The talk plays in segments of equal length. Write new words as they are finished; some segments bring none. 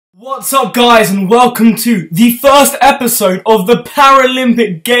What's up guys, and welcome to the first episode of the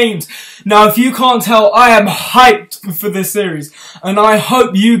Paralympic Games. Now if you can't tell, I am hyped for this series and I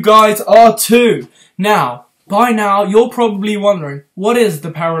hope you guys are too. Now, by now you're probably wondering, what is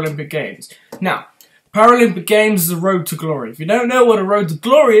the Paralympic Games? Now, Paralympic Games is a road to glory. If you don't know what a road to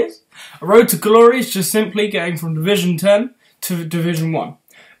glory is, a road to glory is just simply getting from Division 10 to Division 1.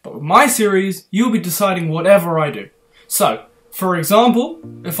 But with my series, you'll be deciding whatever I do. So, for example,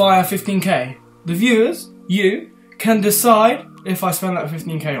 if I have 15k, the viewers, you, can decide if I spend that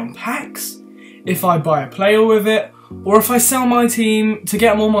 15k on packs, if I buy a player with it, or if I sell my team to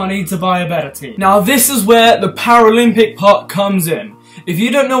get more money to buy a better team. Now this is where the Paralympic part comes in. If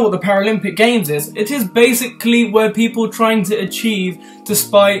you don't know what the Paralympic Games is, it is basically where people are trying to achieve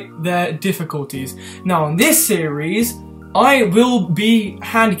despite their difficulties. Now in this series, I will be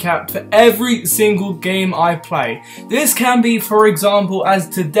handicapped for every single game I play. This can be, for example, as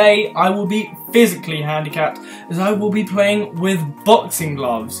today I will be physically handicapped as I will be playing with boxing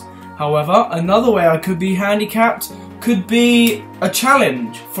gloves. However, another way I could be handicapped could be a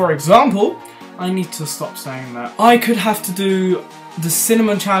challenge. For example, I need to stop saying that. I could have to do the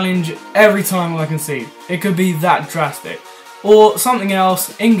cinnamon challenge every time I can see. It could be that drastic. Or something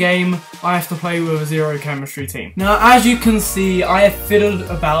else, in-game, I have to play with a zero chemistry team. Now, as you can see, I have fiddled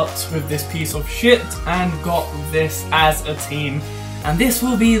about with this piece of shit and got this as a team. And this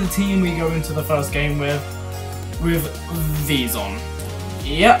will be the team we go into the first game with these on.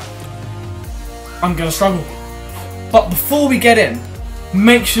 Yep. I'm gonna struggle. But before we get in,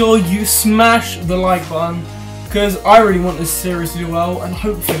 make sure you smash the like button, because I really want this series to do well, and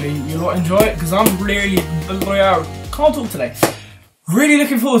hopefully you lot enjoy it, because I'm really... can't talk today. Really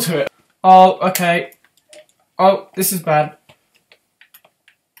looking forward to it. Oh, okay. Oh, this is bad.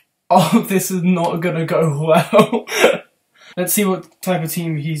 Oh, this is not gonna go well. Let's see what type of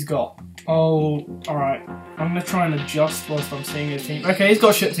team he's got. Oh, alright. I'm gonna try and adjust whilst I'm seeing his team. Okay, he's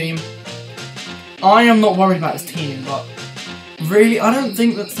got a shit team. I am not worried about his team, but really, I don't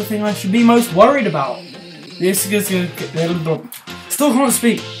think that's the thing I should be most worried about. This is gonna get... Still can't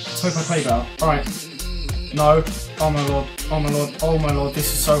speak. Let's hope I play better. Alright. No. Oh my lord. Oh my lord. Oh my lord.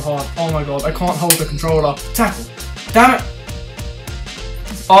 This is so hard. Oh my god. I can't hold the controller. Tackle. Damn it.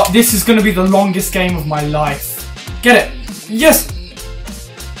 Oh, this is going to be the longest game of my life. Get it. Yes.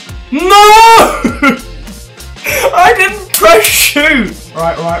 No! I didn't press shoot.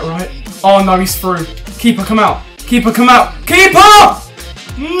 Right. Oh no, he's through. Keeper, come out. Keeper, come out. Keeper!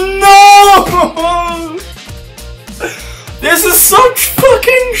 No! This is such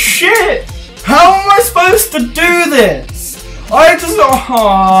fucking shit. How am I supposed to do this? I just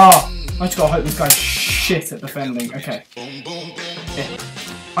gotta hope this guy's shit at defending. Okay. Yeah.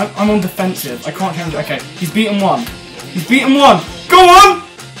 I'm on defensive. I can't change it. Okay. He's beaten one. He's beaten one. Go on!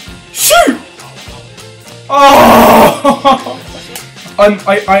 Shoot! Oh!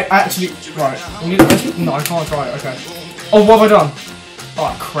 I actually... Right. No, I can't try it. Okay. Oh, what have I done?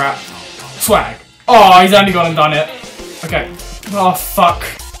 Oh, crap. Swag. Oh, he's only gone and done it. Okay. Oh, fuck.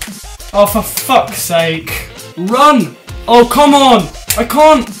 Oh, for fuck's sake. Run! Oh, come on! I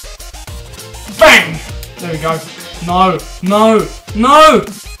can't! Bang! There we go. No!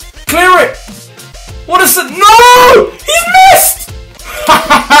 Clear it! What is it? No! He's missed!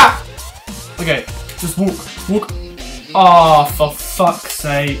 Okay, just walk. Oh, for fuck's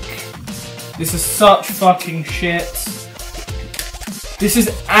sake. This is such fucking shit. This is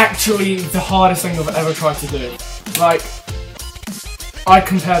actually the hardest thing I've ever tried to do. Like, I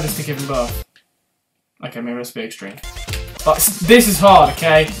compare this to giving birth. Okay, maybe that's a bit extreme. But this is hard,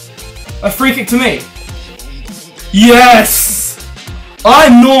 okay? A free kick to me. Yes!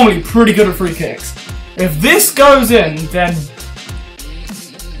 I'm normally pretty good at free kicks. If this goes in, then...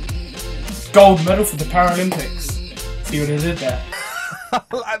 gold medal for the Paralympics. See what I did there?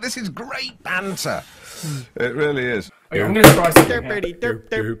 This is great banter. It really is. Okay, I'm going to try something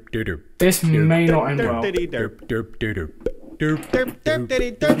here. This may not end well. No,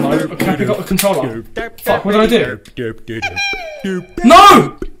 okay, pick up the controller. Fuck, what did I do?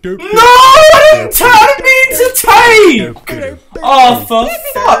 No! No! I didn't mean to take! Oh, for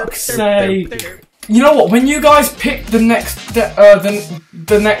fuck's sake. You know what, when you guys pick the next,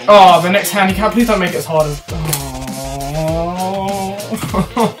 the next handicap, please don't make it as hard as...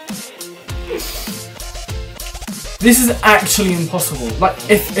 Oh. This is actually impossible. Like,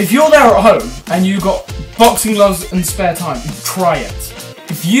 if you're there at home and you got boxing gloves and spare time, try it.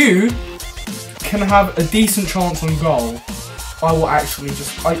 If you can have a decent chance on goal, I will actually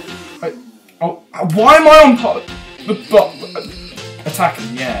just... why am I on top?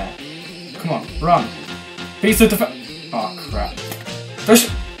 Attacking, yeah. Come on, run. Beats the defense. Oh, crap.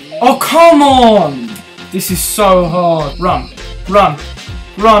 Oh, come on! This is so hard. Run. Run.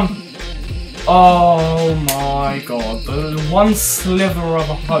 Run. Oh my god. The one sliver of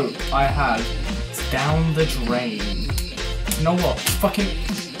a hope I had is down the drain. You know what? Fucking...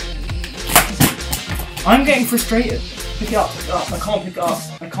 I'm getting frustrated. Pick it up. Pick it up. I can't pick it up.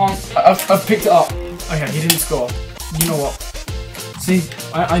 I can't... I've picked it up. Okay, he didn't score. You know what? See,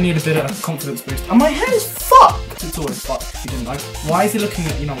 I need a bit of confidence boost. And my hair is fucked! It's always fucked if you didn't know. Why is he looking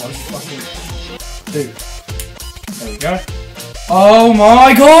at... You know what? This fucking... Dude. There we go. Oh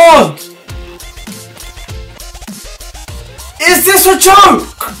my god! Is this a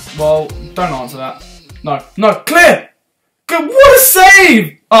joke? Well, don't answer that. No. No. Clear! Good. What a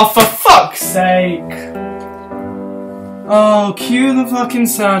save! Oh, for fuck's sake. Oh, cue the fucking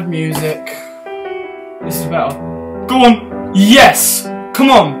sad music. This is better. Go on. Yes!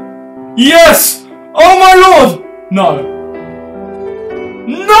 Come on! Yes! Oh my lord! No.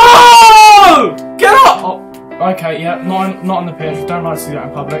 No! Get up! Oh, okay, yeah, not on the pitch. Don't like to see that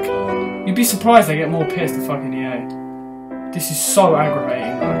in public. You'd be surprised they get more pissed at fucking EA. This is so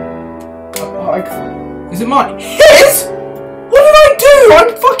aggravating, though. Is it mine? His? What did I do?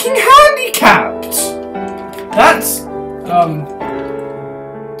 I'm fucking handicapped! That's,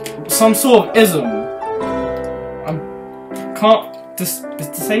 some sort of ism. Is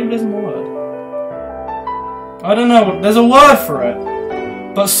disableism a word? I don't know, there's a word for it.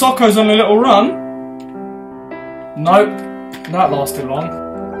 But Socko's on a little run. Nope, that lasted long.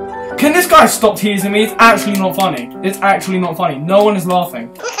 Can this guy stop teasing me? It's actually not funny. It's actually not funny. No one is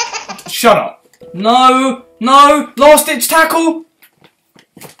laughing. Shut up. No, no, last ditch tackle.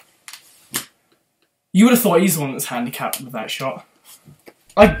 You would have thought he's the one that's handicapped with that shot.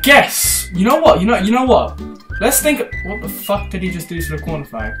 I guess. You know what? You know what? Let's think. What the fuck did he just do to the corner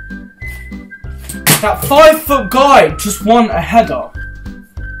flag? That 5-foot guy just won a header.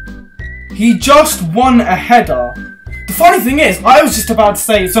 He just won a header. The funny thing is, I was just about to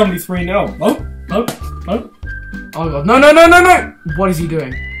say it's only 3-0. No, no, no. Oh god, no, no, no, no, no. What is he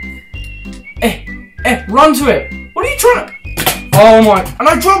doing? Run to it. What are you trying to? Oh my! And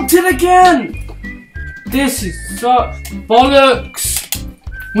I dropped it again. This is such bollocks.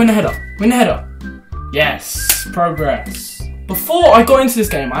 Win the header. Win the header. Yes, progress. Before I got into this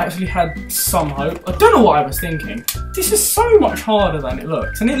game, I actually had some hope. I don't know what I was thinking. This is so much harder than it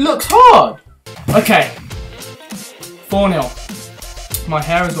looks, and it looks hard. Okay, 4-0. My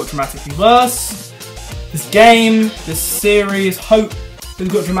hair has got dramatically worse. This game, this series, hope has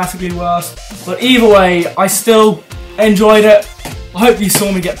got dramatically worse. But either way, I still enjoyed it. I hope you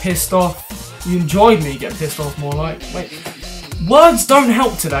saw me get pissed off. You enjoyed me get pissed off, more like. Wait. Words don't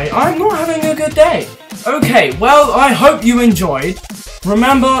help today. I'm not having a good day. Okay, well, I hope you enjoyed.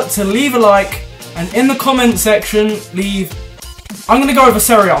 Remember to leave a like, and in the comment section, leave... I'm going to go over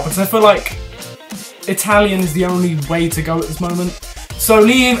Serie A, because I feel like Italian is the only way to go at this moment. So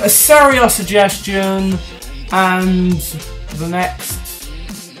leave a Serie A suggestion, and the next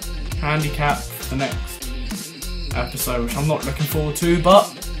handicap, the next episode, which I'm not looking forward to, but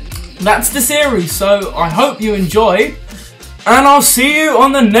that's the series. So I hope you enjoyed. And I'll see you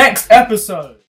on the next episode.